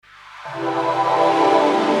Be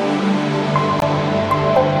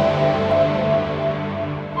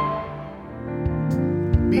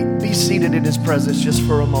seated in His presence just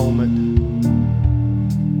for a moment.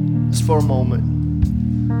 Just for a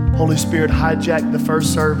moment. Holy Spirit hijacked the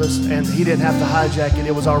first service, and He didn't have to hijack it.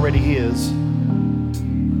 It was already His.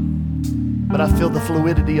 But I feel the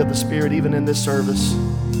fluidity of the Spirit even in this service,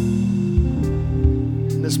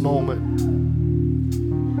 in this moment.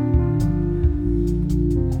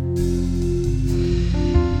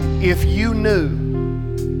 If you knew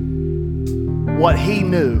what He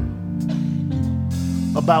knew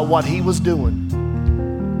about what He was doing,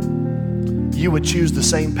 you would choose the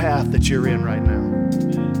same path that you're in right now.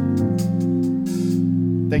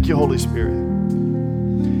 Thank you, Holy Spirit.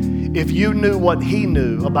 If you knew what He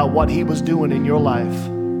knew about what He was doing in your life,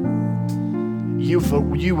 you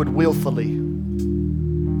would willfully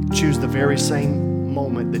choose the very same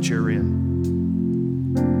moment that you're in.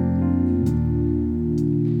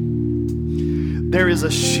 There is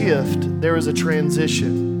a shift, there is a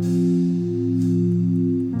transition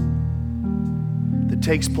that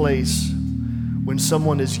takes place when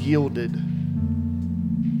someone is yielded,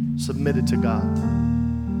 submitted to God.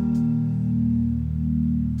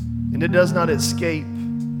 And it does not escape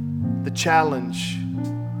the challenge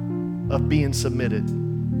of being submitted.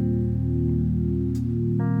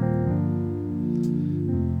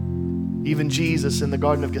 Even Jesus in the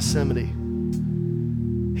Garden of Gethsemane,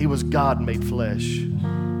 He was God made flesh,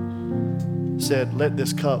 said, "Let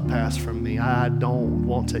this cup pass from me. I don't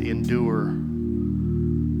want to endure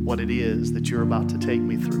what it is that you're about to take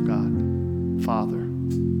me through, God, Father."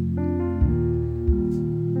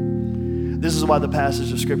 This is why the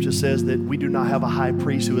passage of Scripture says that we do not have a high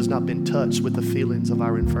priest who has not been touched with the feelings of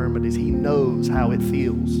our infirmities. He knows how it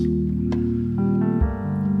feels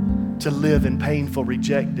to live in painful,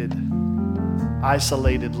 rejected,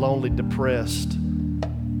 isolated, lonely, depressed,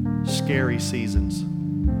 scary seasons.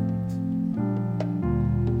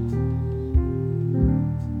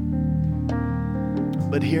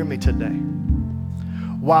 But hear me today.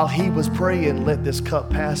 While He was praying, "Let this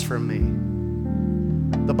cup pass from me,"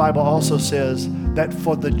 the Bible also says that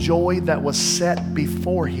for the joy that was set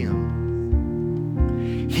before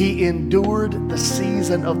Him, He endured the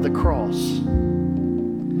season of the cross.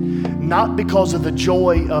 Not because of the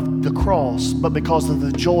joy of the cross, but because of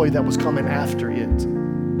the joy that was coming after it.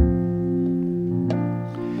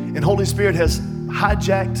 And Holy Spirit has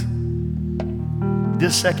hijacked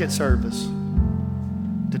this second service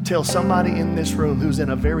to tell somebody in this room who's in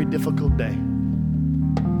a very difficult day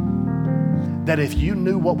that if you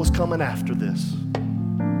knew what was coming after this,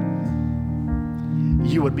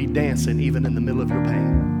 you would be dancing even in the middle of your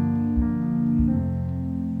pain.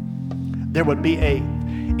 There would be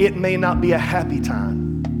it may not be a happy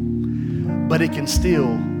time, but it can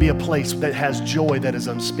still be a place that has joy that is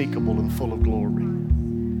unspeakable and full of glory.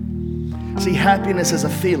 See, happiness is a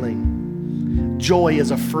feeling. Joy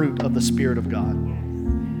is a fruit of the Spirit of God.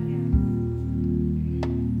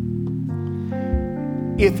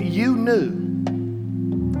 If you knew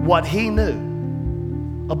what He knew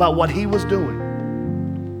about what He was doing,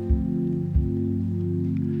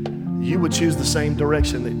 you would choose the same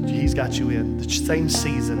direction that He's got you in, the same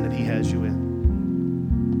season that He has you in.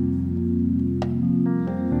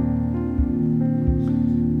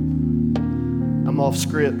 I'm off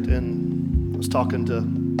script, and I was talking to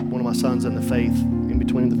one of my sons in the faith in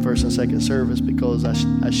between the first and second service because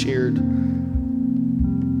I shared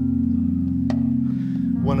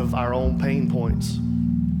one of our own pain points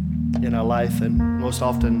in our life, and most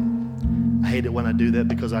often I hate it when I do that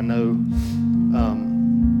because I know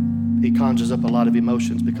it conjures up a lot of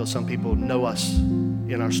emotions because some people know us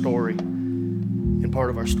in our story, in part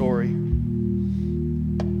of our story.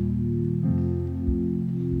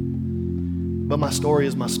 But my story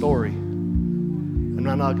is my story, and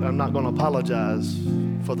I'm not going to apologize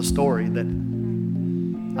for the story that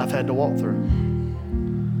I've had to walk through.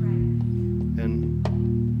 And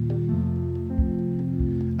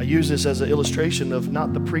I use this as an illustration of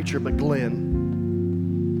not the preacher but Glenn,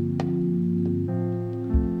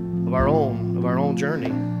 of our own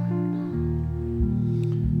journey.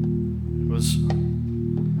 It was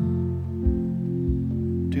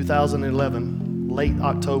 2011, late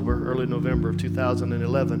October, early November of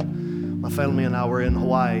 2011. My family and I were in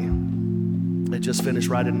Hawaii. I just finished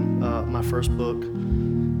writing my first book,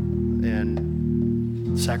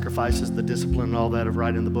 and sacrifices, the discipline and all that of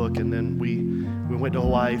writing the book. And then we went to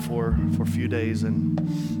Hawaii for a few days. And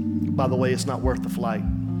by the way, it's not worth the flight.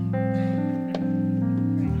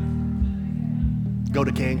 Go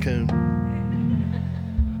to Cancun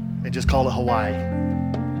and just call it Hawaii.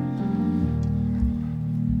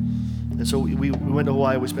 And so we went to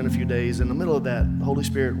Hawaii. We spent a few days. In the middle of that, the Holy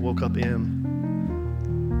Spirit woke up in.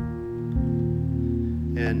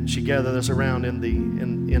 And she gathered us around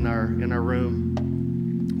in our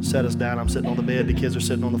room, set us down. I'm sitting on the bed. The kids are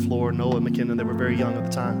sitting on the floor. Noah and McKinnon, they were very young at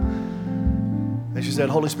the time. And she said,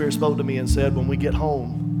 Holy Spirit spoke to me and said, when we get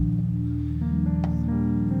home,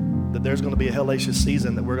 that there's going to be a hellacious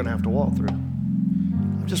season that we're going to have to walk through.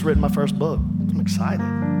 I've just written my first book. I'm excited.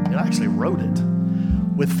 And I actually wrote it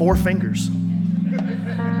with 4 fingers.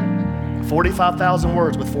 45,000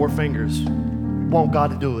 words with 4 fingers. Want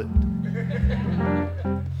God to do it.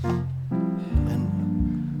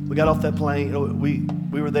 And we got off that plane. You know, we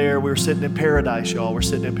were there. We were sitting in paradise, y'all. We're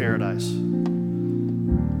sitting in paradise.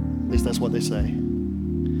 At least that's what they say.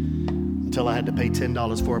 Until I had to pay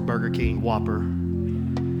 $10 for a Burger King Whopper.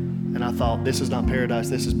 And I thought, this is not paradise.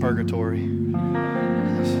 This is purgatory.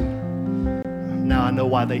 Now I know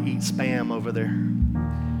why they eat Spam over there.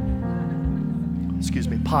 Excuse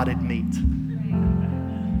me, potted meat.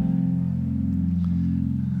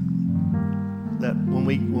 That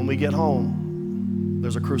when we get home,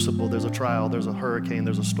 there's a crucible, there's a trial, there's a hurricane,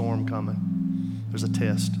 there's a storm coming, there's a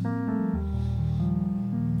test.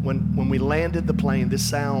 When we landed the plane, this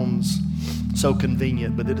sounds so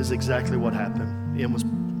convenient, but it is exactly what happened. It was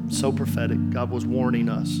so prophetic. God was warning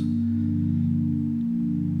us.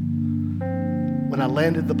 When I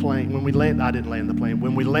landed the plane, I didn't land the plane.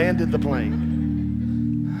 When we landed the plane,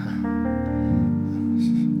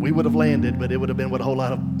 we would have landed, but it would have been with a whole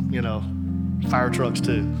lot of, fire trucks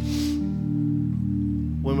too.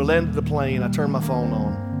 When we landed the plane, I turned my phone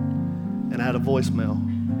on, and I had a voicemail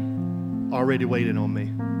already waiting on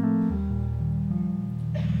me.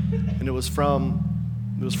 And it was from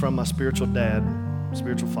my spiritual dad,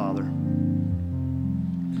 spiritual father.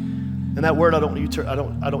 And that word I don't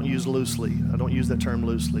use loosely. I don't use that term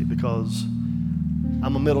loosely because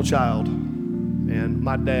I'm a middle child. And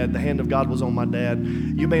my dad, the hand of God was on my dad.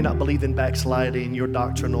 You may not believe in backsliding. Your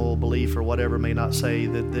doctrinal belief or whatever may not say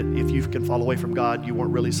that if you can fall away from God, you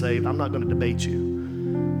weren't really saved. I'm not going to debate you.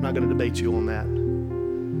 I'm not going to debate you on that.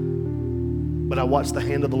 But I watched the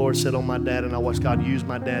hand of the Lord sit on my dad, and I watched God use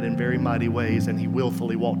my dad in very mighty ways, and he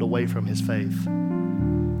willfully walked away from his faith.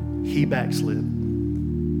 He backslid.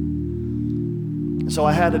 So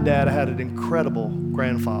I had a dad, I had an incredible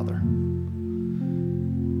grandfather.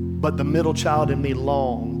 But the middle child in me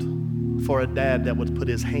longed for a dad that would put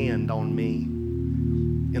his hand on me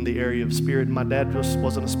in the area of spirit. My dad just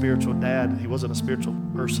wasn't a spiritual dad. He wasn't a spiritual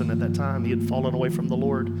person at that time. He had fallen away from the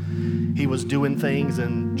Lord. He was doing things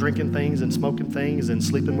and drinking things and smoking things and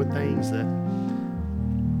sleeping with things that,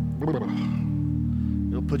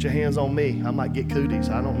 you'll put your hands on me. I might get cooties.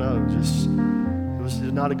 I don't know. It was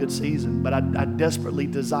not a good season. But I desperately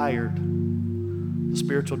desired the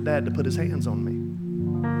spiritual dad to put his hands on me.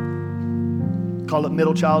 Call it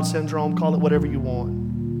middle child syndrome, call it whatever you want.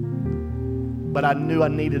 But I knew I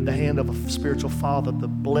needed the hand of a spiritual father to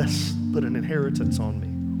put an inheritance on me.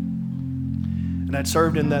 And I'd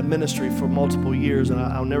served in that ministry for multiple years, and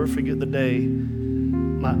I'll never forget the day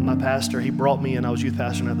my pastor, he brought me in. I was youth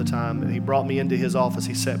pastor at the time, and he brought me into his office.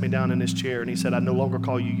 He sat me down in his chair, and he said, I no longer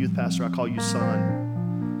call you youth pastor, I call you son.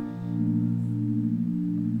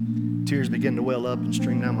 Tears began to well up and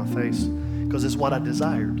stream down my face because it's what I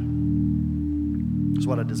desired. It's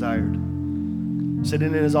what I desired. Sitting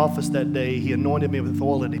in his office that day, he anointed me with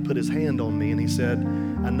oil and he put his hand on me and he said,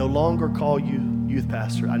 I no longer call you youth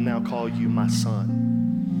pastor, I now call you my son.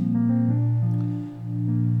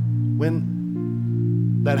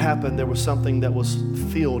 When that happened, there was something that was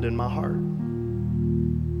filled in my heart.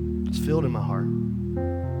 It was filled in my heart.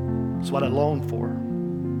 It's what I longed for.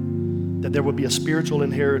 That there would be a spiritual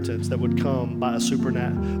inheritance that would come by a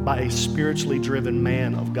spiritually driven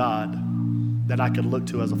man of God that I could look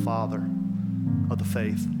to as a father of the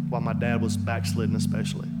faith, while my dad was backslidden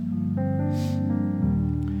especially.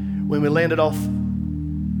 When we landed off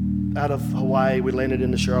out of Hawaii, we landed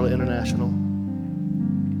into Charlotte International.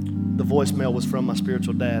 The voicemail was from my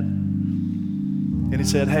spiritual dad. And he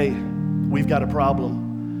said, hey, we've got a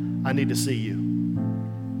problem. I need to see you.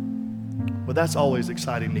 Well, that's always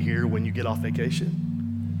exciting to hear when you get off vacation.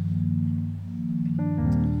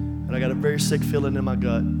 And I got a very sick feeling in my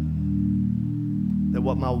gut that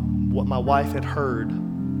what my wife had heard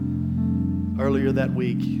earlier that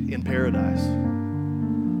week in paradise,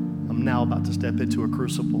 I'm now about to step into a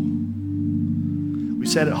crucible. We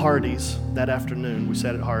sat at Hardee's that afternoon. We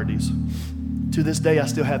sat at Hardee's. To this day, I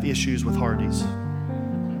still have issues with Hardee's.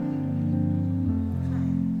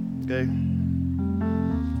 Okay?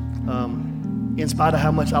 In spite of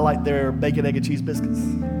how much I like their bacon, egg, and cheese biscuits.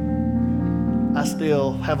 I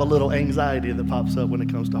still have a little anxiety that pops up when it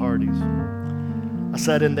comes to Hardee's. I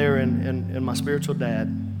sat in there and my spiritual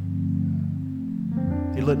dad,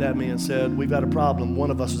 he looked at me and said, we've got a problem.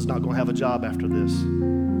 One of us is not going to have a job after this.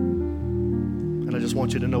 And I just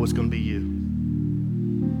want you to know it's going to be you.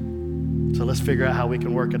 So let's figure out how we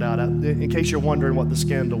can work it out. In case you're wondering what the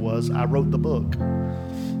scandal was, I wrote the book.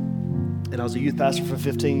 And I was a youth pastor for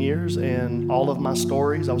 15 years, and all of my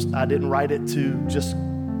stories, I didn't write it to just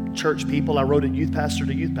church people. I wrote it youth pastor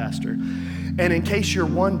to youth pastor. And in case you're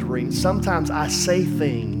wondering, sometimes I say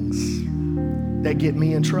things that get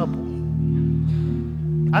me in trouble.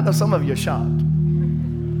 I know some of you are shocked.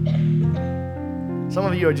 Some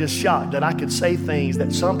of you are just shocked that I could say things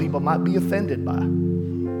that some people might be offended by.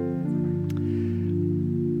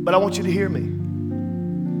 But I want you to hear me.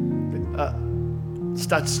 I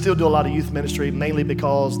still do a lot of youth ministry, mainly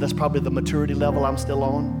because that's probably the maturity level I'm still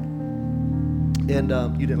on. And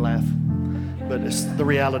you didn't laugh, but the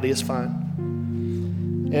reality is fine.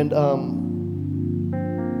 And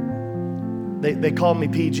they call me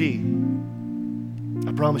PG.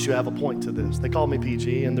 I promise you I have a point to this. They call me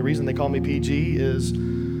PG, and the reason they call me PG is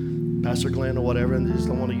Pastor Glenn or whatever, and they just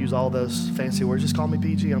don't want to use all those fancy words. Just call me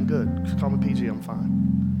PG, I'm good. Just call me PG, I'm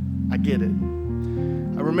fine. I get it.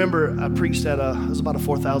 I remember I preached at it was about a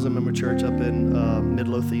 4,000 member church up in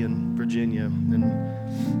Midlothian, Virginia, and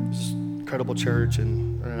it was an incredible church, and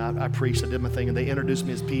I preached, I did my thing, and they introduced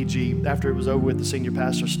me as PG. After it was over with, the senior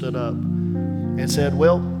pastor stood up and said,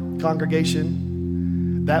 well,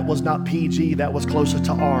 congregation, that was not PG, that was closer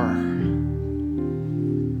to R.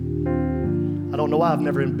 I don't know why I've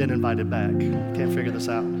never been invited back. Can't figure this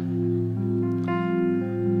out.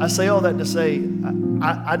 I say all that to say,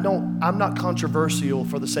 I'm not controversial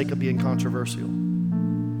for the sake of being controversial.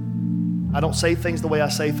 I don't say things the way I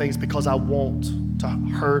say things because I want to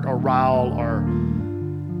hurt or rile, or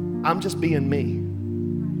I'm just being me.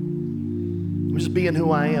 I'm just being who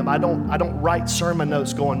I am. I don't write sermon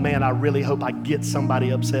notes going, man, I really hope I get somebody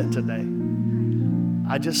upset today.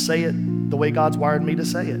 I just say it the way God's wired me to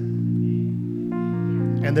say it.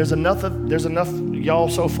 And there's enough y'all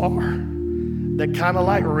so far that kind of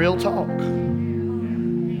like real talk.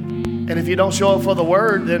 And if you don't show up for the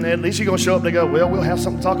word, then at least you're going to show up to go, well, we'll have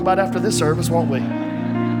something to talk about after this service, won't we?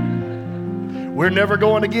 We're never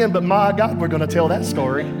going again, but my God, we're going to tell that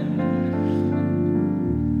story.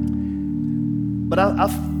 But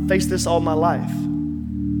I've faced this all my life,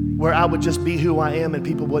 where I would just be who I am and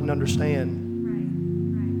people wouldn't understand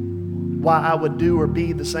why I would do or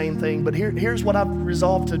be the same thing. But here's what I've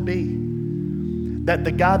resolved to be. That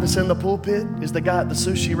the guy that's in the pulpit is the guy at the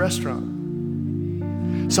sushi restaurant.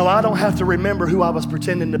 So I don't have to remember who I was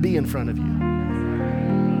pretending to be in front of you.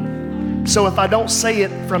 So if I don't say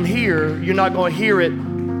it from here, you're not going to hear it,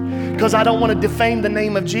 because I don't want to defame the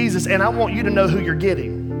name of Jesus, and I want you to know who you're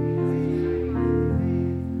getting.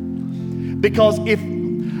 Because if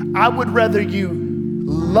I would rather you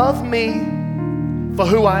love me for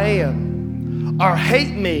who I am or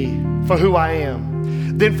hate me for who I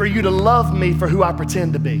am than for you to love me for who I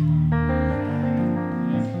pretend to be.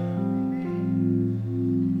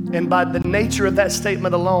 And by the nature of that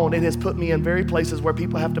statement alone, it has put me in very places where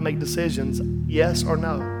people have to make decisions, yes or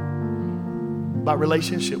no, about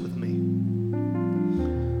relationship with me.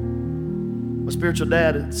 My spiritual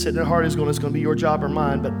dad sitting in Hardee's going, it's going to be your job or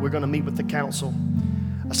mine, but we're going to meet with the council.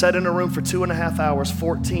 I sat in a room for 2.5 hours.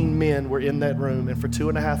 14 men were in that room, and for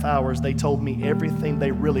 2.5 hours, they told me everything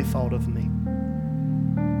they really thought of me.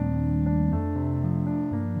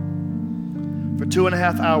 For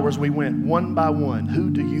 2.5 hours, we went one by one. Who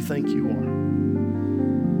do you think you are?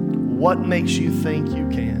 What makes you think you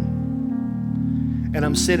can? And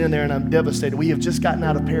I'm sitting there and I'm devastated. We have just gotten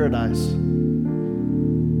out of paradise. And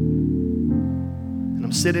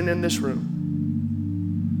I'm sitting in this room.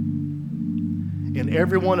 And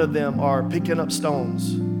every one of them are picking up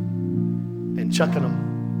stones and chucking them.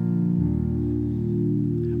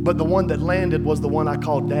 But the one that landed was the one I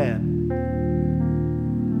called Dad.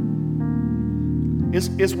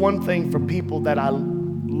 It's one thing for people that I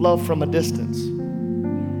love from a distance.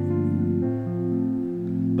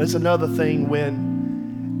 But it's another thing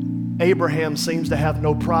when Abraham seems to have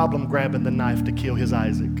no problem grabbing the knife to kill his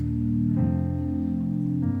Isaac.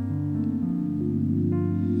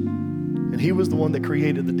 And he was the one that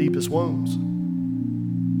created the deepest wounds.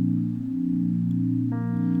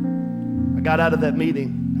 I got out of that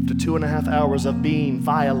meeting after 2.5 hours of being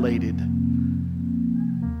violated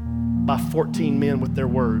by 14 men with their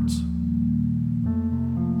words.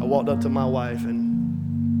 I walked up to my wife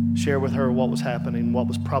and shared with her what was happening, what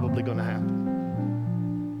was probably going to happen.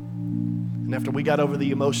 And after we got over the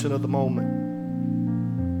emotion of the moment,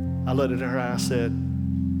 I looked at her and I said,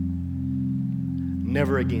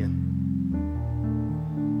 never again.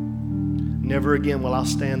 Never again will I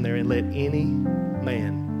stand there and let any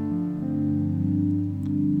man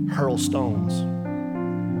hurl stones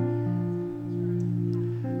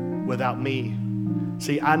without me.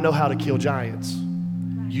 See, I know how to kill giants.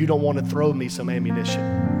 You don't want to throw me some ammunition.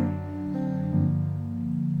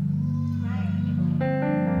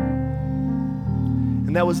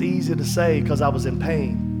 And that was easy to say because I was in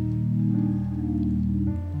pain.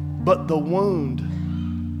 But the wound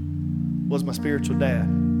was my spiritual dad.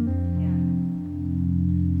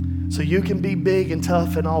 So you can be big and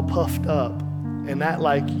tough and all puffed up and act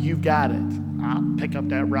like you got it. I'll pick up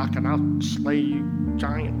that rock and I'll slay you,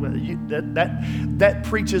 giant. With you. That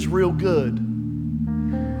preaches real good.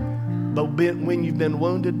 But when you've been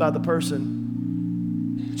wounded by the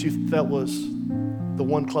person that you felt was the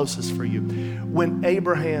one closest for you. When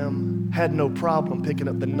Abraham had no problem picking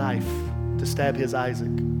up the knife to stab his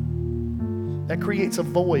Isaac, that creates a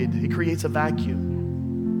void. It creates a vacuum.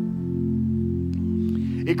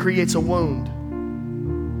 It creates a wound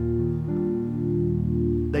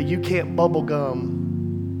that you can't bubble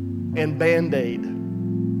gum and Band-Aid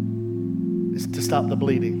to stop the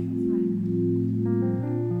bleeding.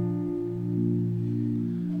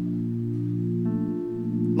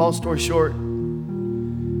 Long story short,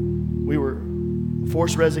 we were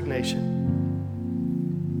forced resignation.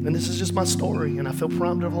 And this is just my story, and I feel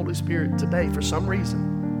prompted of the Holy Spirit today for some reason.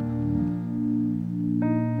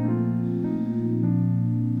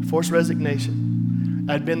 Forced resignation.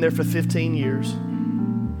 I'd been there for 15 years.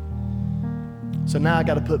 So now I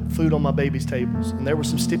got to put food on my baby's tables. And there were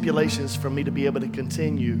some stipulations for me to be able to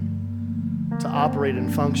continue to operate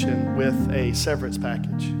and function with a severance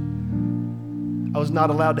package. I was not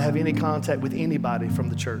allowed to have any contact with anybody from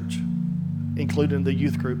the church, including the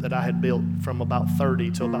youth group that I had built from about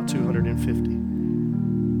 30 to about 250.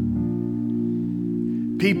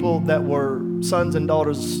 People that were sons and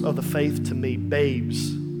daughters of the faith to me,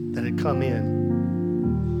 babes that had come in.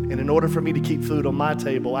 And in order for me to keep food on my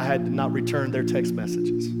table, I had to not return their text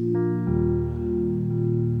messages.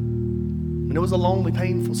 And it was a lonely,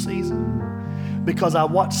 painful season because I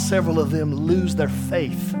watched several of them lose their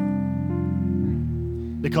faith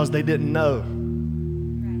because they didn't know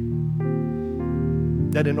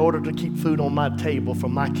that in order to keep food on my table for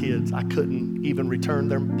my kids, I couldn't even return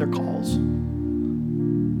their calls.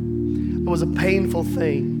 It was a painful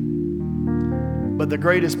thing. But the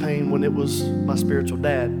greatest pain when it was my spiritual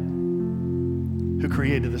dad who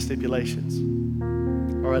created the stipulations,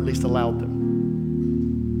 or at least allowed them.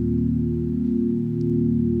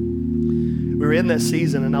 We were in that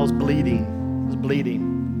season and I was bleeding.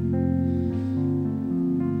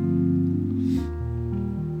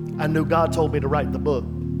 I knew God told me to write the book.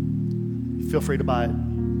 Feel free to buy it.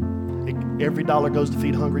 Every dollar goes to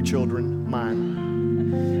feed hungry children, mine.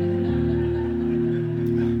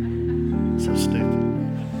 So stupid.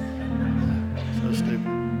 So stupid.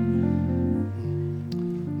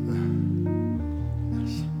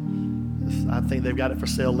 I think they've got it for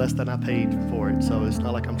sale less than I paid for it, so it's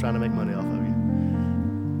not like I'm trying to make money off of you.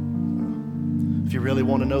 If you really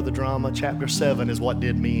want to know the drama, chapter 7 is what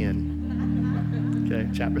did me in. Okay,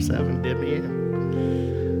 chapter 7 did me in.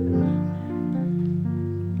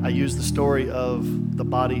 I use the story of the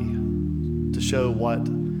body to show what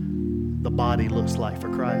the body looks like for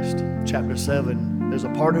Christ. Chapter 7, there's a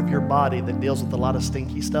part of your body that deals with a lot of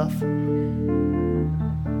stinky stuff.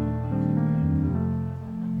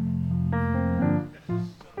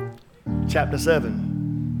 Chapter 7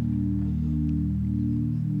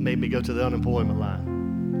 made me go to the unemployment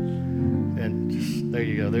line. And just, there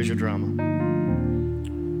you go, there's your drama.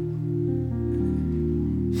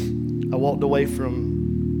 I walked away from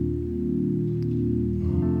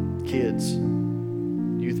kids,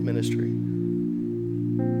 youth ministry.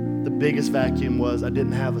 The biggest vacuum was I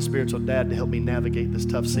didn't have a spiritual dad to help me navigate this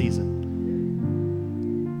tough season.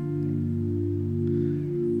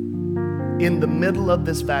 In the middle of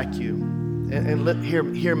this vacuum, and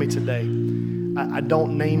hear me today, I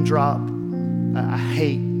don't name drop. I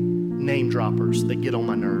hate name droppers that get on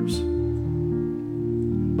my nerves.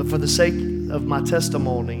 But for the sake of my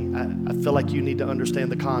testimony, I feel like you need to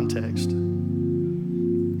understand the context.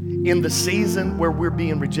 In the season where we're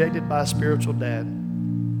being rejected by a spiritual dad,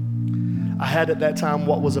 I had at that time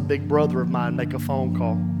what was a big brother of mine make a phone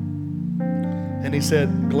call. And he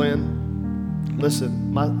said, Glenn,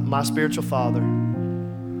 listen, my spiritual father,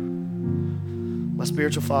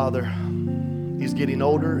 he's getting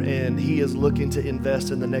older and he is looking to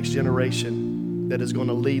invest in the next generation that is going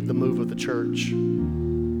to lead the move of the church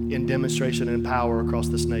in demonstration and power across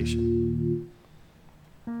this nation.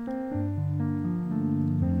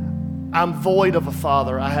 I'm void of a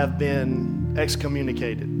father. I have been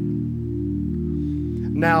excommunicated.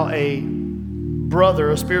 Now a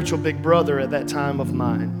brother, a spiritual big brother at that time of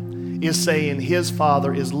mine, is saying his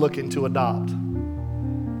father is looking to adopt.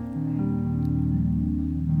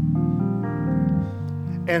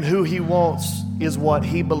 And who he wants is what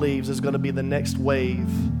he believes is going to be the next wave,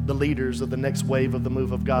 the leaders of the next wave of the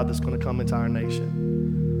move of God that's going to come into our nation.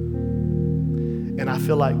 And I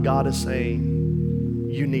feel like God is saying,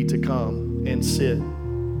 you need to come and sit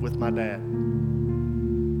with my dad.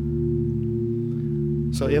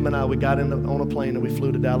 So Em and I, we got on a plane and we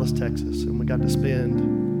flew to Dallas, Texas, and we got to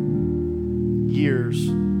spend years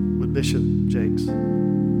with Bishop Jakes,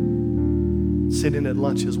 sitting at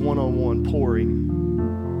lunches one-on-one, pouring.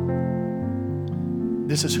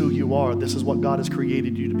 This is who you are. This is what God has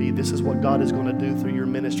created you to be. This is what God is going to do through your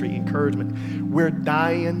ministry, encouragement. We're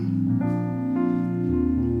dying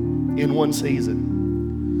in one season.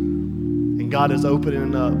 And God is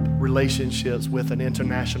opening up relationships with an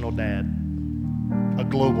international dad, a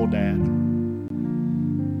global dad.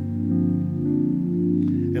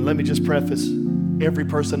 And let me just preface, every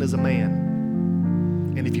person is a man.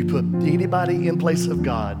 And if you put anybody in place of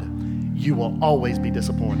God, you will always be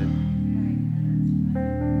disappointed.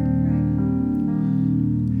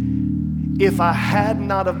 If I had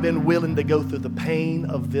not have been willing to go through the pain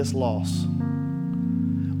of this loss,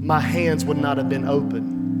 my hands would not have been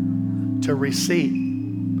open to receive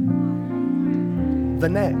the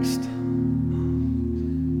next.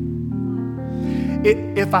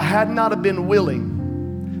 If I had not have been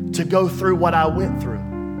willing to go through what I went through.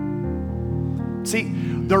 See,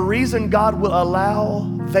 the reason God will allow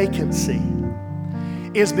vacancy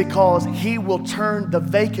is because He will turn the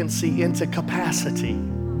vacancy into capacity.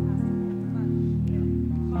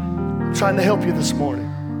 I'm trying to help you this morning.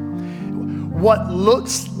 What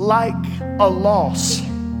looks like a loss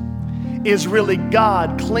is really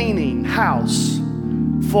God cleaning house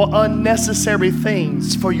for unnecessary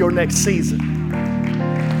things for your next season.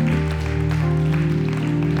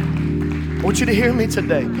 I want you to hear me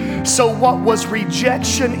today. So what was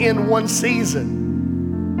rejection in one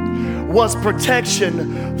season was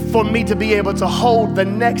protection for me to be able to hold the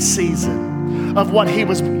next season of what He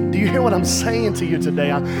was. Do you hear what I'm saying to you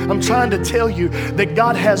today? I'm trying to tell you that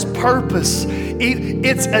God has purpose.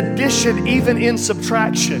 It's addition even in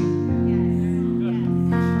subtraction.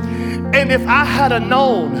 And if I had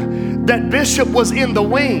known that Bishop was in the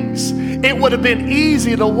wings, it would have been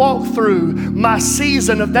easy to walk through my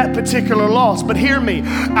season of that particular loss. But hear me,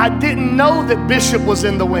 I didn't know that Bishop was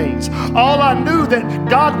in the wings. All I knew that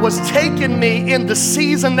God was taking me in the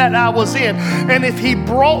season that I was in. And if He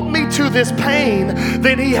brought me to this pain,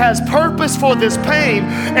 then He has purpose for this pain.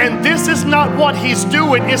 And this is not what He's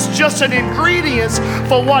doing. It's just an ingredient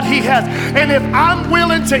for what He has. And if I'm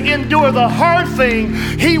willing to endure the hard thing,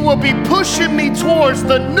 He will be pushing me towards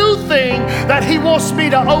the new thing that He wants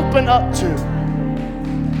me to open up to.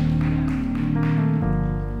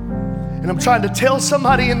 And I'm trying to tell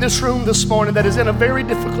somebody in this room this morning that is in a very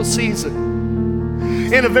difficult season,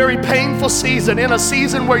 in a very painful season, in a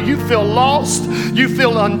season where you feel lost, you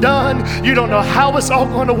feel undone, you don't know how it's all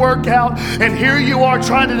going to work out, and here you are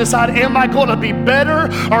trying to decide, am I going to be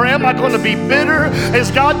better or am I going to be bitter?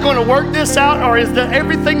 Is God going to work this out, or is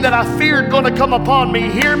everything that I feared going to come upon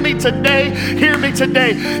me? Hear me today, hear me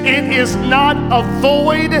today. It is not a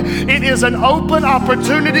void, it is an open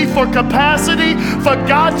opportunity for capacity, for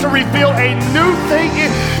God to reveal a new thing.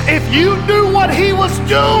 If you knew what He was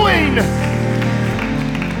doing,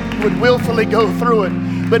 would willfully go through it.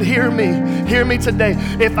 But hear me today.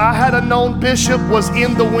 If I had known Bishop was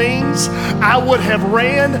in the wings, I would have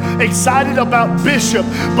ran excited about Bishop.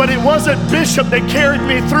 But it wasn't Bishop that carried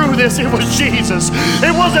me through this, it was Jesus.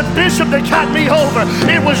 It wasn't Bishop that got me over,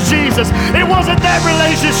 it was Jesus. It wasn't that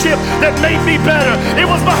relationship that made me better. It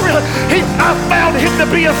was my I found Him to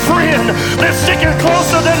be a friend that's sticking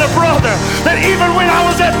closer than a brother. That even when I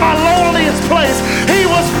was at my loneliest place, He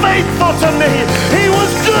was faithful to me. He was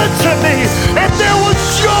good to me. And there was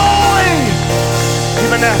joy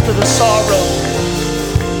even after the sorrow,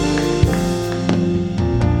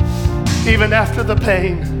 even after the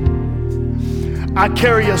pain. I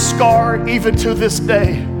carry a scar even to this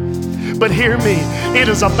day, but hear me, it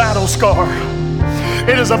is a battle scar.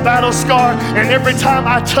 It is a battle scar, and every time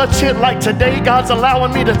I touch it, like today, God's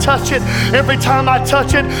allowing me to touch it. Every time I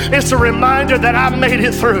touch it, it's a reminder that I made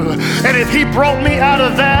it through. And if He brought me out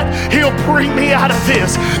of that, He'll bring me out of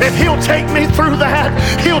this. If He'll take me through that,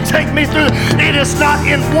 He'll take me through. It is not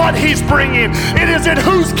in what He's bringing. It is in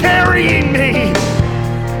who's carrying me.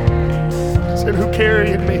 It's in who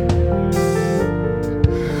carried me.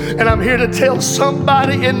 And I'm here to tell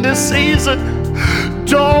somebody in this season,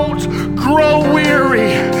 don't grow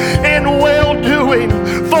weary in well-doing,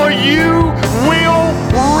 for you will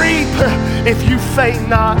reap if you faint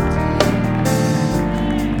not.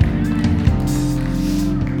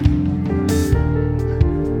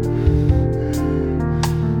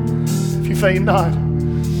 If you faint not.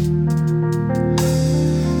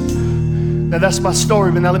 Now that's my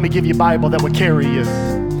story, but now let me give you a Bible that will carry you.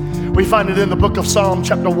 We find it in the book of Psalm,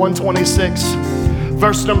 chapter 126,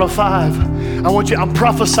 verse number 5. I'm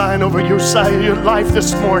prophesying over your side of your life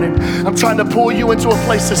this morning. I'm trying to pull you into a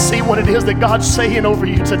place to see what it is that God's saying over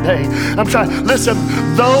you today. Listen,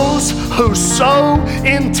 those who sow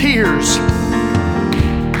in tears,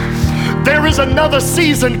 there is another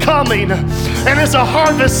season coming, and it's a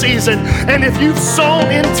harvest season. And if you've sown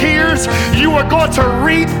in tears, you are going to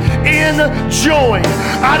reap in joy.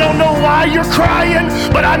 I don't know why you're crying,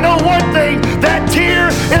 but I know one thing: that tear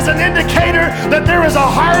is an indicator that there is a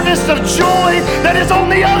harvest of joy that is on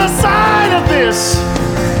the other side of this.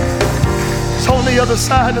 It's on the other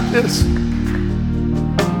side of this.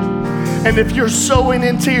 And if you're sowing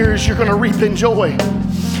in tears, you're going to reap in joy.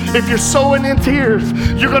 If you're sowing in tears,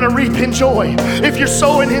 you're going to reap in joy. If you're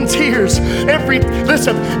sowing in tears, every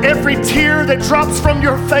tear that drops from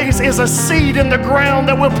your face is a seed in the ground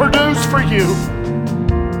that will produce for you.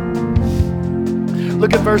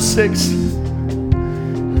 Look at verse 6.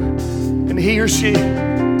 And he or she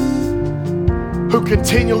who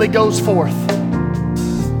continually goes forth.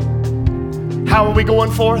 How are we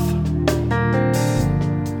going forth?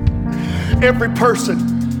 Every person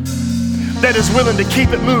that is willing to keep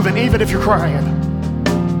it moving even if you're crying.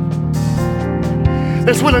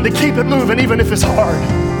 That's willing to keep it moving even if it's hard.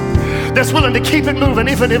 That's willing to keep it moving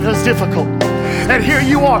even if it's difficult. And here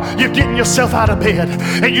you are, you're getting yourself out of bed,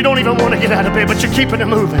 and you don't even want to get out of bed, but you're keeping it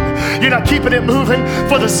moving. You're not keeping it moving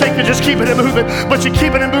for the sake of just keeping it moving, but you're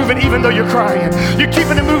keeping it moving even though you're crying. You're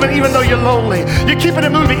keeping it moving even though you're lonely. You're keeping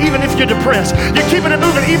it moving even if you're depressed. You're keeping it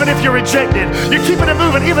moving even if you're rejected. You're keeping it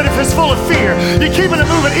moving even if it's full of fear. You're keeping it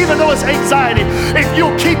moving even though it's anxiety. If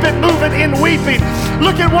you'll keep it moving in weeping,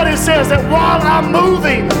 look at what it says, that while I'm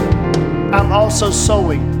moving, I'm also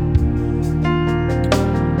sowing.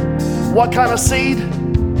 What kind of seed?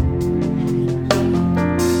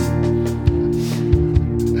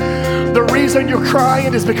 The reason you're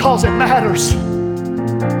crying is because it matters.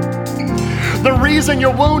 The reason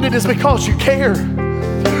you're wounded is because you care.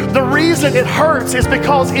 The reason it hurts is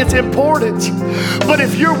because it's important. But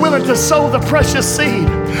if you're willing to sow the precious seed,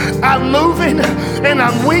 I'm moving and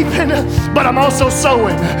I'm weeping, but I'm also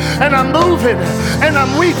sowing. And I'm moving and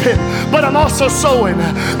I'm weeping, but I'm also sowing.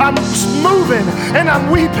 I'm moving and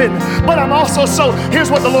I'm weeping, but I'm also sowing. Here's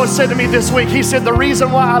what the Lord said to me this week. He said, the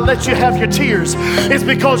reason why I let you have your tears is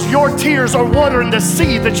because your tears are watering the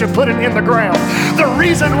seed that you're putting in the ground. The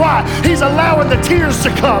reason why He's allowing the tears to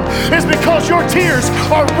come is because your tears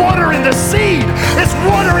are watering the seed. It's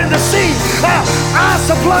watering the seed. I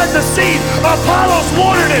supplied the seed. Apollos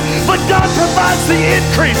watered it, but God provides the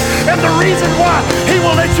increase. And the reason why He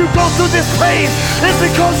will let you go through this pain is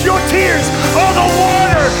because your tears are the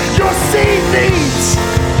water your seed needs.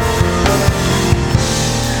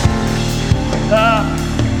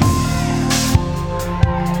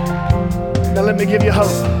 Now let me give you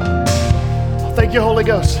hope. Thank you, Holy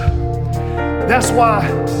Ghost. That's why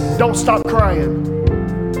don't stop crying.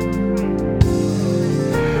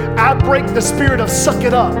 I break the spirit of suck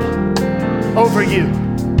it up over you.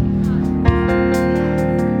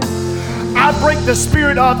 I break the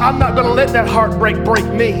spirit of I'm not going to let that heartbreak break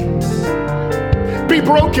me. Be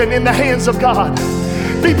broken in the hands of God.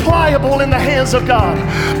 Be pliable in the hands of God.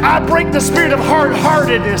 I break the spirit of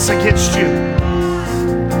hard-heartedness against you.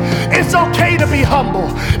 It's okay to be humble.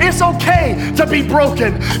 It's okay to be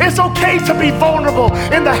broken. It's okay to be vulnerable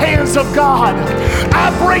in the hands of God. I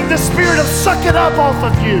break the spirit of suck it up off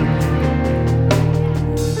of you.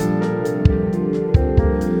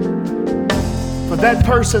 For that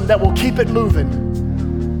person that will keep it moving,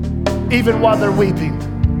 even while they're weeping,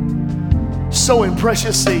 sowing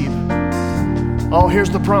precious seed. Oh, here's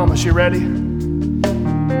the promise. You ready?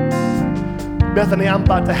 Bethany, I'm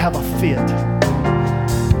about to have a fit.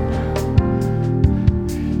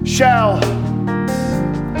 Shall.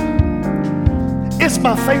 It's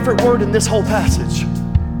my favorite word in this whole passage.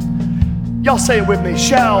 Y'all say it with me.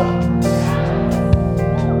 Shall.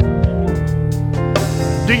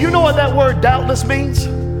 Do you know what that word doubtless means?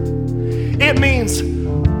 It means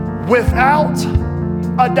without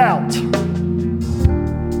a doubt.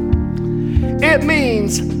 It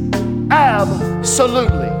means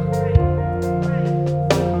absolutely.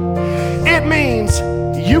 It means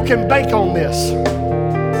you can bank on this.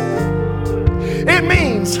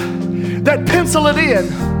 means that pencil it in,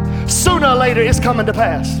 sooner or later it's coming to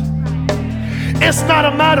pass. It's not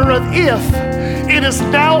a matter of if, it is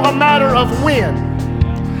now a matter of when.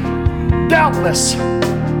 Doubtless,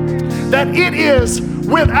 that it is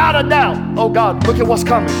without a doubt. Oh God, look at what's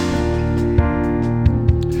coming.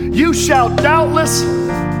 You shall doubtless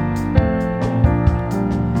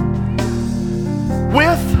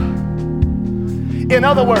with, in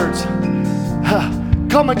other words,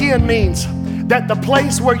 come again means that the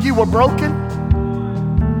place where you were broken,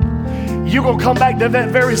 you're going to come back to that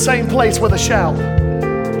very same place with a shout.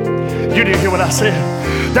 You didn't hear what I said.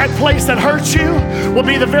 That place that hurt you will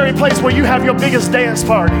be the very place where you have your biggest dance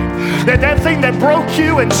party. That thing that broke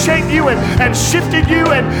you and shaped you and shifted you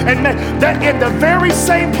and that in the very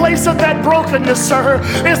same place of that brokenness, sir,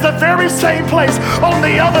 is the very same place on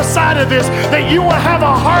the other side of this that you will have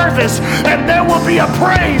a harvest and there will be a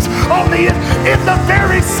praise in the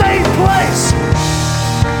very same place.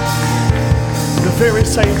 The very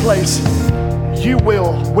same place you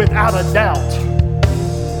will, without a doubt,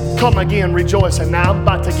 come again rejoicing. Now I'm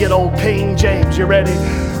about to get old King James. You ready?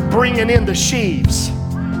 Bringing in the sheaves.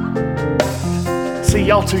 See,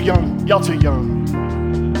 y'all too young. Y'all too young.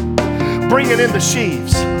 Bringing in the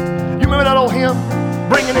sheaves. You remember that old hymn?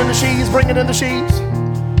 Bringing in the sheaves, bringing in the sheaves.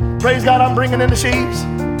 Praise God, I'm bringing in the sheaves.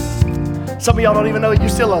 Some of y'all don't even know you're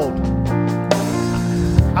still old.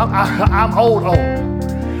 I'm old.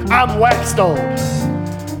 I'm waxed old.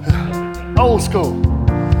 Old school.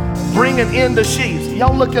 Bringing in the sheaves.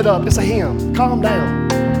 Y'all look it up. It's a hymn. Calm down.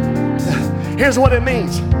 Here's what it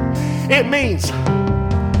means. It means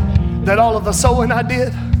that all of the sowing I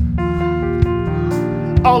did,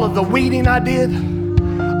 all of the weeding I did,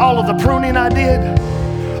 all of the pruning I did,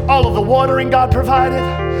 all of the watering God provided,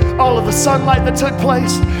 all of the sunlight that took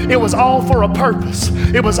place, it was all for a purpose.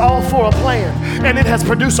 It was all for a plan. And it has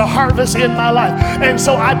produced a harvest in my life. And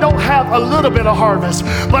so I don't have a little bit of harvest,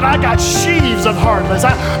 but I got sheaves of harvest.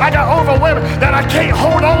 I got overwhelming that I can't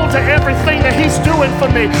hold on to everything that He's doing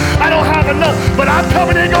for me. I don't have enough, but I'm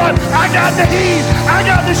coming in going, I got the heave, I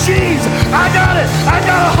got the sheaves, I got it, I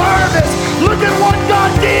got a harvest. Look at what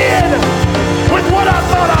God did with what I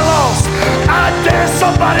thought I lost. I dare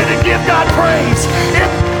somebody to give God praise.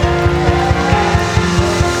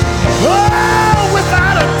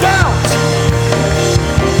 Without a doubt.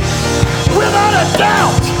 Without a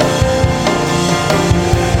doubt.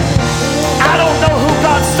 I don't know who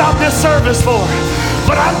God stopped this service for,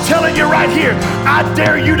 but I'm telling you right here, I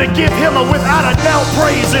dare you to give Him a without a doubt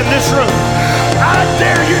praise in this room. I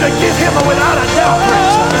dare you to give Him a without a doubt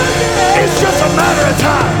praise. It's just a matter of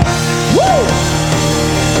time. Woo!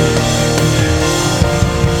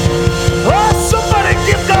 Oh, somebody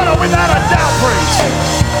give God a without a doubt praise.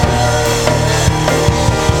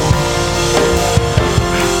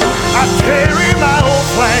 I carry my old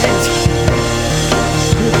plans.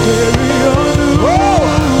 Oh,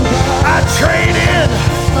 I trade in.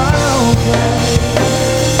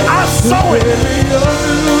 I sow it.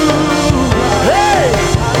 Hey.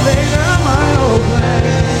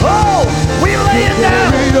 Oh, we lay it down.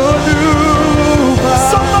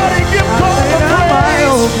 Somebody give God the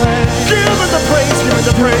praise. Give Him the praise. Give Him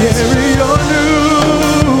the praise.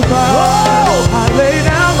 Oh, I lay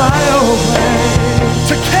down my old plans.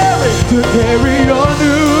 To carry your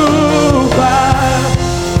new life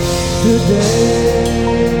today.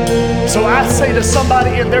 So I say to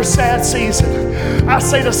somebody in their sad season, I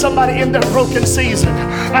say to somebody in their broken season,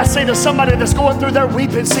 I say to somebody that's going through their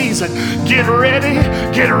weeping season, get ready,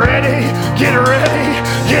 get ready, get ready,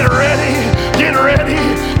 get ready, get ready,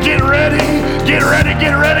 get ready, get ready,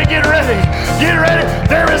 get ready, get ready, get ready.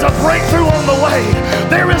 There is a breakthrough on the way.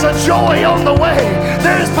 There is a joy on the way.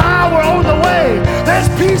 There is power on the way. There's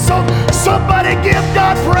peace on. Somebody give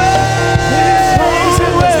God praise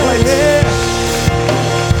in this place.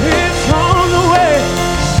 It's on the way.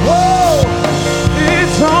 Oh,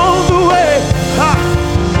 it's on the way. Ha.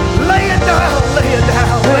 Lay it down, lay it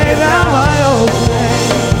down, lay it down. My old plan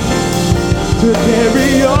to carry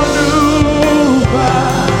your new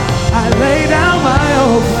life. I lay down my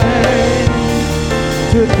old plan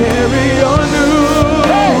to carry your new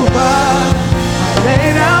life. I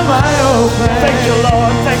lay down my old plan. Thank you,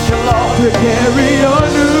 Lord. Thank you, Lord. To carry your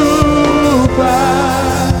new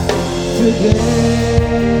life today.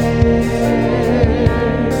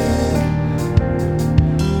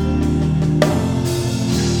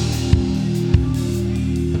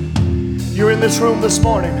 You're in this room this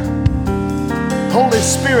morning. Holy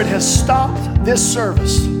Spirit has stopped this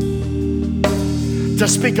service to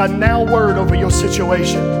speak a now word over your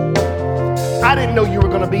situation. I didn't know you were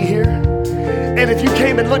going to be here. And if you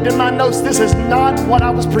came and looked at my notes, this is not what I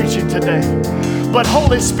was preaching today. But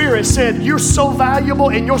Holy Spirit said, you're so valuable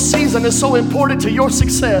and your season is so important to your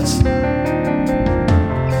success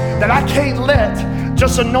that I can't let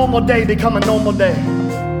just a normal day become a normal day.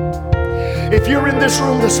 If you're in this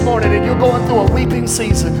room this morning and you're going through a weeping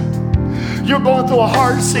season, you're going through a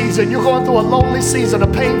hard season, you're going through a lonely season, a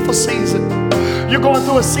painful season, you're going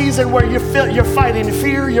through a season where you're fighting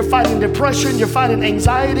fear, you're fighting depression, you're fighting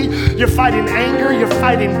anxiety, you're fighting anger, you're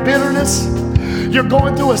fighting bitterness. You're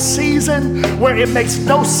going through a season where it makes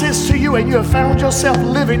no sense to you and you have found yourself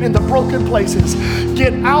living in the broken places.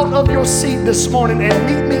 Get out of your seat this morning and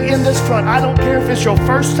meet me in this front. I don't care if it's your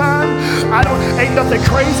first time. Ain't nothing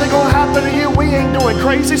crazy gonna happen to you. We ain't doing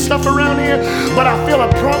crazy stuff around here, but I feel a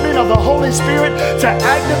prompting of the Holy Spirit to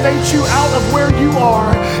activate you out of where you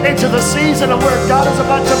are into the season of where God is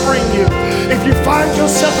about to bring you. If you find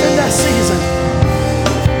yourself in that season,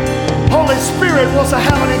 Holy Spirit wants to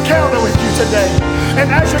have an encounter with you today.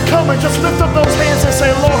 And as you're coming, just lift up those hands and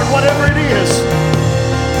say, Lord, whatever it is.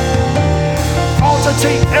 Altar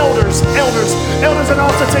team, elders and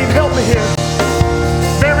altar team, help me here.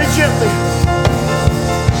 Very gently.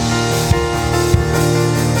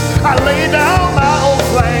 I lay down my old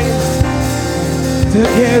flame to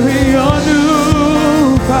carry your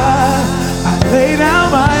new fire. I lay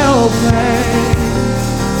down my old flame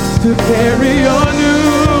to carry your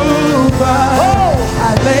new fire.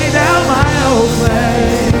 I lay down my old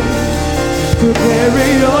flame to carry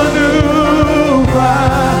your new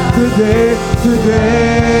fire today.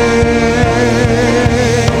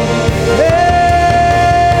 Yeah.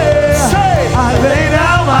 I lay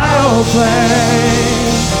down my old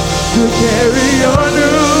flame to carry your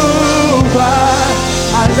new fire.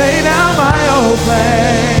 I lay down my old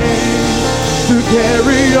flame to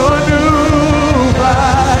carry your new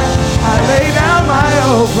fire. I lay down my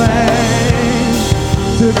old flame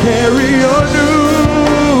to carry your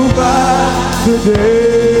new fire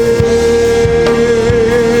today.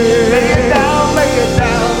 Lay it down, lay it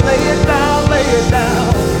down, lay it down, lay it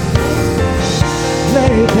down.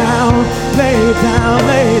 Lay it down, lay it down,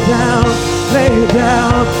 lay it down, lay it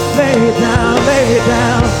down, lay it down, lay it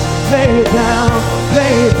down,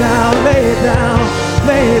 lay it down, lay it down, lay it down,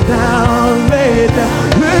 lay it down, lay it down, lay it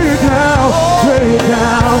down, lay it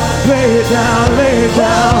down, lay it down, lay it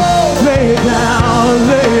down, lay it down,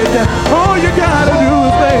 lay it down. All you gotta do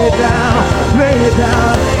is lay it down, lay it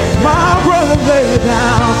down. My brother, lay it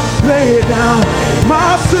down, lay it down.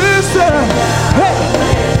 My sister, hey,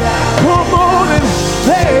 come on and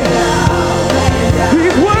lay it down.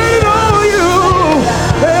 He's waiting on you.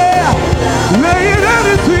 Yeah, lay it at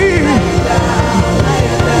his feet.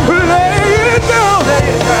 Lay it down, lay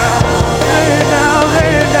it down, lay it down,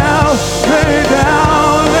 lay it down,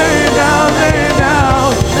 lay it down, lay it down, lay it down,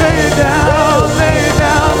 lay it down, lay it down, lay it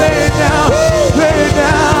down, lay it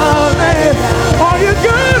down, lay it down. All you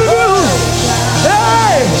gotta do,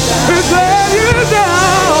 hey, is lay it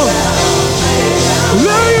down,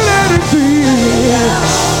 lay it at his feet.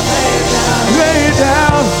 Lay it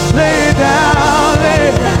down, lay it down, lay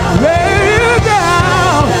it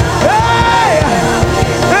down. Hey,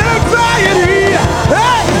 anxiety,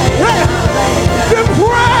 hey,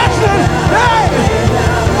 depression, hey,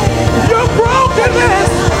 your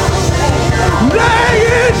brokenness, lay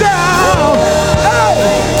it down, hey,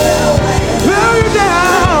 lay it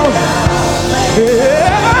down,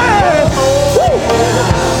 yeah, woo.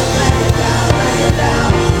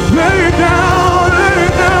 Lay it down, lay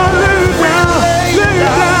it down, lay it down, lay it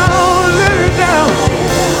down, lay it down,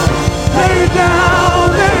 lay it down,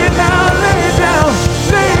 lay it down, lay it down,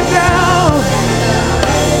 lay it down,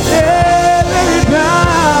 yeah, lay it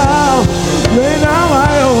down, lay down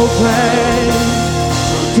my old flame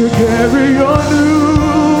to carry your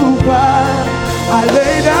new fire. I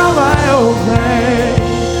lay down my old flame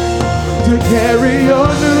to carry your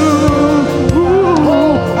new.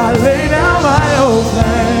 I lay down my old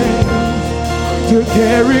flame to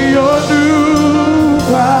carry your new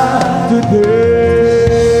fire today.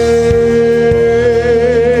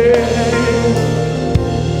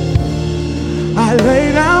 I lay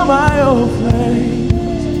down my old flame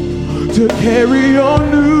to carry your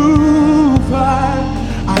new fire.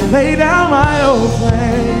 I lay down my old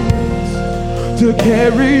flame to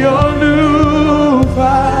carry your new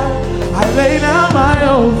fire. I lay down my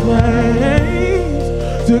old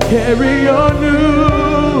flames to carry your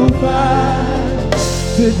new fire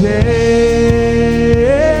today.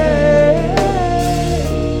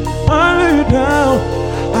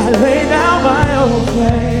 I lay down my old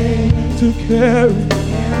flame to carry.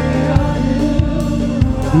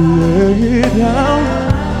 Lay it down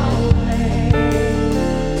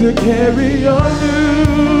to carry your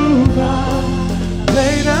new cross.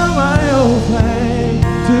 Lay down my old flame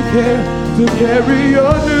to carry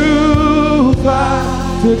your new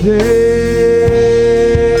cross today.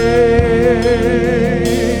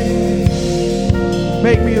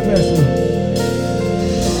 Make me a vessel.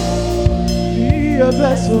 Be a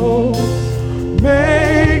vessel.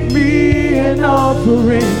 Make me an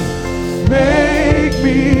offering. Make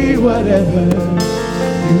me whatever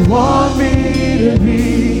you want me to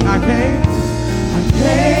be. I came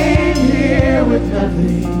here with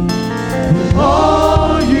nothing, with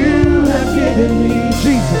all you have given me.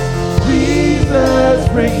 Jesus,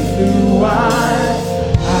 bring new wine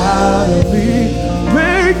out of me.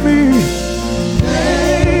 Make me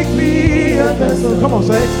a vessel. Come on,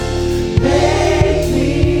 say it. Make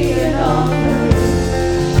me an offering.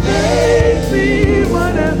 Make me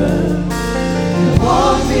whatever you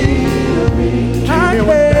want me to be. I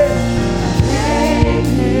came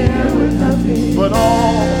here with nothing, but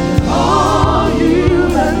all you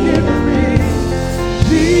have given me.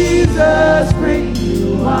 Jesus, bring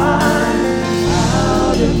new wine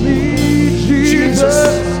out of me. Jesus,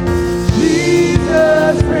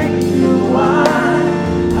 bring new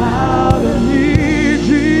wine out of me.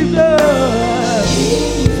 Jesus,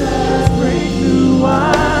 bring new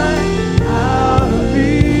wine out of me.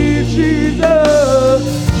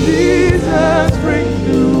 Jesus, bring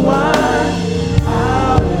new wine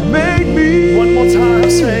out of me. Make me, one more time,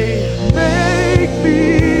 say, make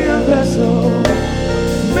me a vessel.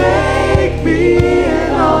 Make me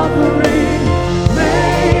an offering.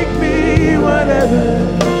 Make me whatever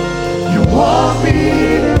you want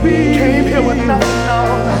me to be. Came here with nothing, no.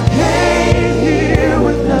 Came here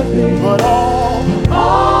with nothing, but all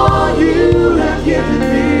you have given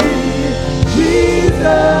me.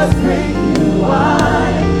 Jesus, bring new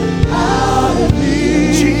wine out of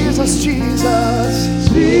me. Jesus,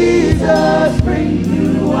 bring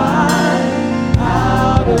new wine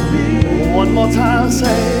out of me. One more time,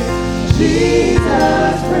 say,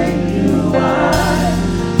 Jesus, bring new wine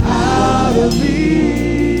out of me.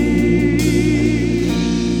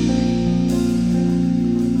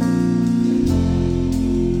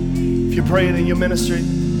 If you're praying in your ministry,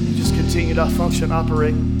 you just continue to function,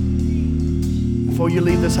 operate. Before you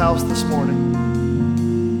leave this house this morning,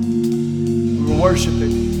 we were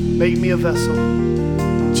worshiping. Make me a vessel.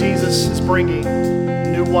 Jesus is bringing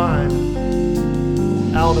new wine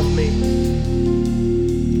out of me.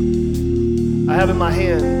 I have in my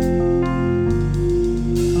hand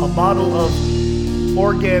a bottle of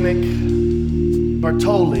organic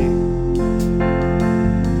Bertolli.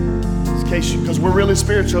 In case because we're really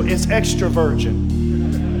spiritual, it's extra virgin.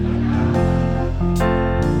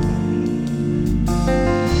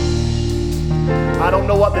 I don't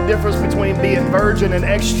know what the difference between being virgin and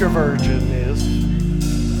extra virgin is.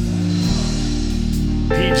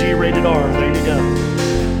 PG rated R, there you go.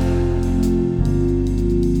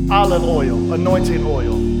 Olive oil, anointing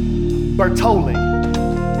oil, Bertolli.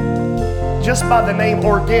 Just by the name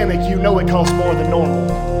organic, you know it costs more than normal.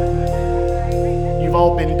 You've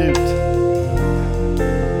all been duped.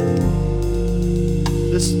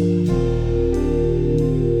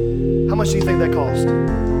 How much do you think that cost?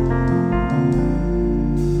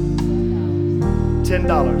 $10.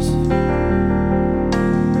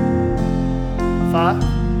 $5?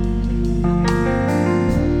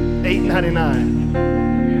 $8.99.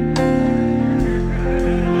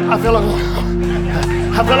 I feel like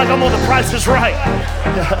I'm on The Price is Right.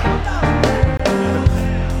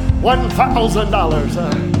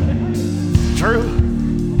 $1,000. True.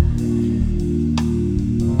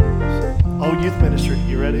 Oh, youth ministry,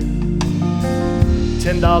 you ready?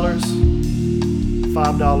 $10,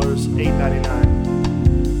 $5,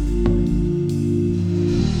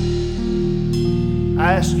 $8.99.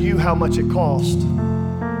 I asked you how much it cost,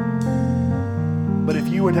 but if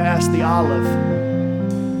you were to ask the olive,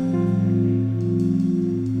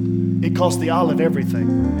 it cost the olive everything.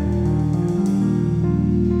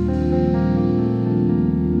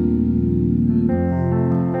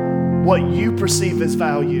 What you perceive as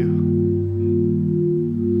value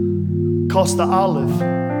cost the olive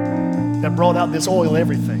that brought out this oil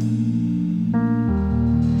everything.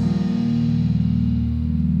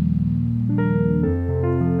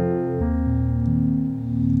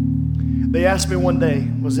 They asked me one day,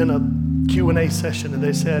 was in a Q&A session, and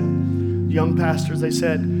they said, young pastors, they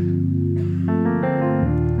said,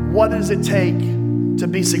 what does it take to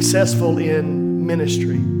be successful in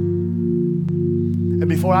ministry? And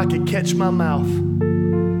before I could catch my mouth,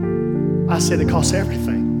 I said, it costs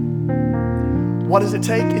everything. What does it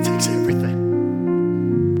take? It takes everything.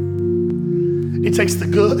 It takes the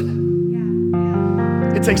good.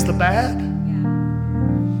 It takes the bad.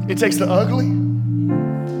 It takes the ugly.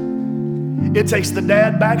 It takes the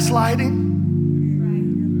dad backsliding.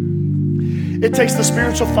 It takes the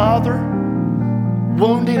spiritual father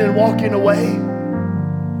wounding and walking away.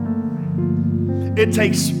 It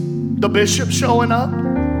takes the bishop showing up.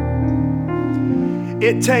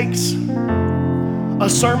 It takes a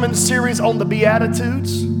sermon series on the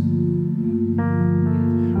Beatitudes.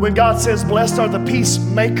 When God says, blessed are the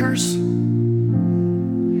peacemakers.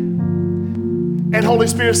 And Holy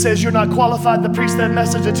Spirit says, you're not qualified to preach that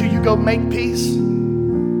message until you go make peace.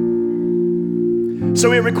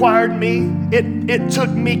 So it required me, it took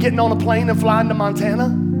me getting on a plane and flying to Montana.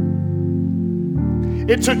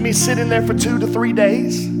 It took me sitting there for 2 to 3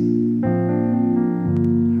 days,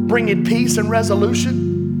 bringing peace and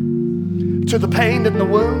resolution to the pain and the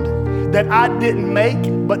wound that I didn't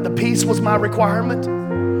make, but the peace was my requirement.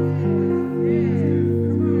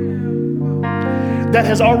 That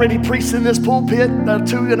has already preached in this pulpit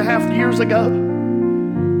 2.5 years ago.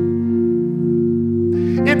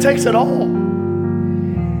 It takes it all.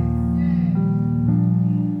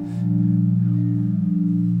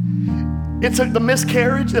 It took the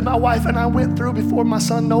miscarriage that my wife and I went through before my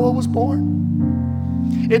son Noah was born.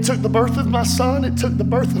 It took the birth of my son. It took the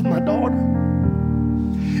birth of my daughter.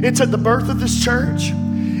 It took the birth of this church.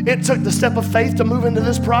 It took the step of faith to move into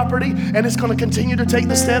this property, and it's going to continue to take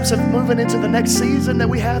the steps of moving into the next season that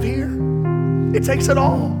we have here. It takes it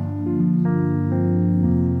all.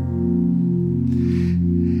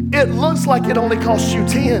 It looks like it only costs you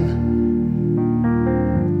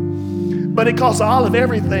 10, but it costs all of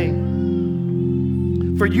everything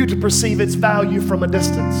for you to perceive its value from a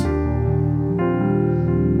distance.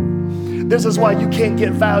 This is why you can't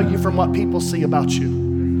get value from what people see about you.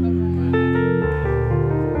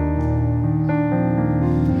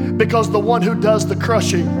 Because the one who does the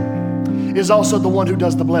crushing is also the one who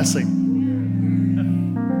does the blessing.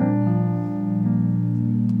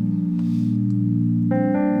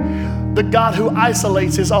 The God who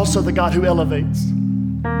isolates is also the God who elevates.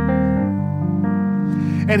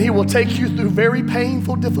 And he will take you through very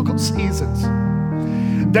painful, difficult seasons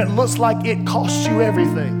that looks like it costs you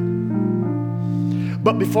everything.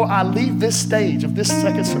 But before I leave this stage of this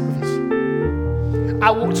second service,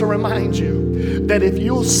 I want to remind you that if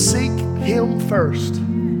you'll seek him first,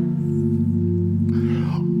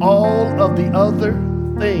 all of the other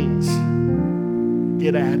things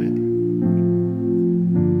get added.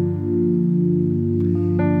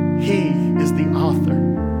 He is the author,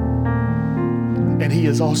 and he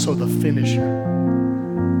is also the finisher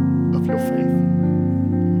of your faith.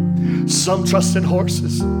 Some trust in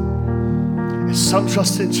horses, and some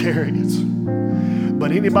trust in chariots.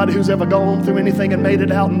 But anybody who's ever gone through anything and made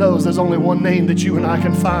it out knows there's only one name that you and I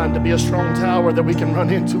can find to be a strong tower that we can run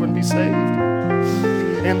into and be saved.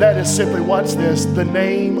 And that is simply, watch this, the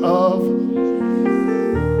name of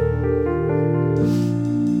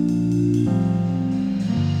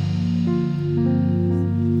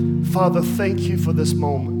Father. Thank you for this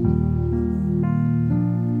moment.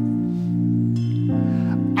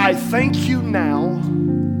 I thank you now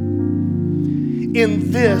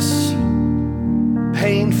in this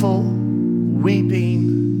painful,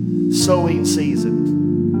 weeping, sowing season,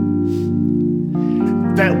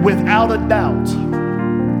 that without a doubt,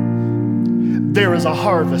 there is a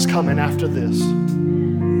harvest coming after this.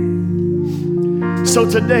 So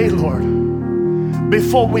today, Lord,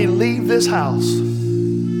 before we leave this house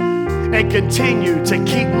and continue to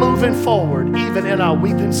keep moving forward, even in our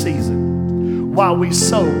weeping season, while we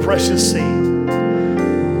sow precious seed,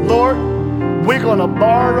 Lord, we're going to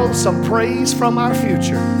borrow some praise from our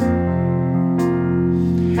future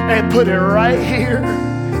and put it right here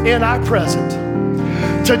in our present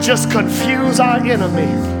to just confuse our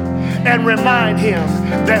enemy and remind him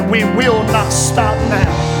that we will not stop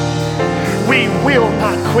now. We will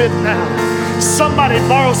not quit now. Somebody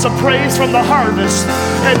borrow some praise from the harvest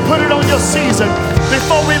and put it on your season.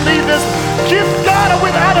 Before we leave this, give God a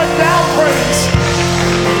without a doubt praise.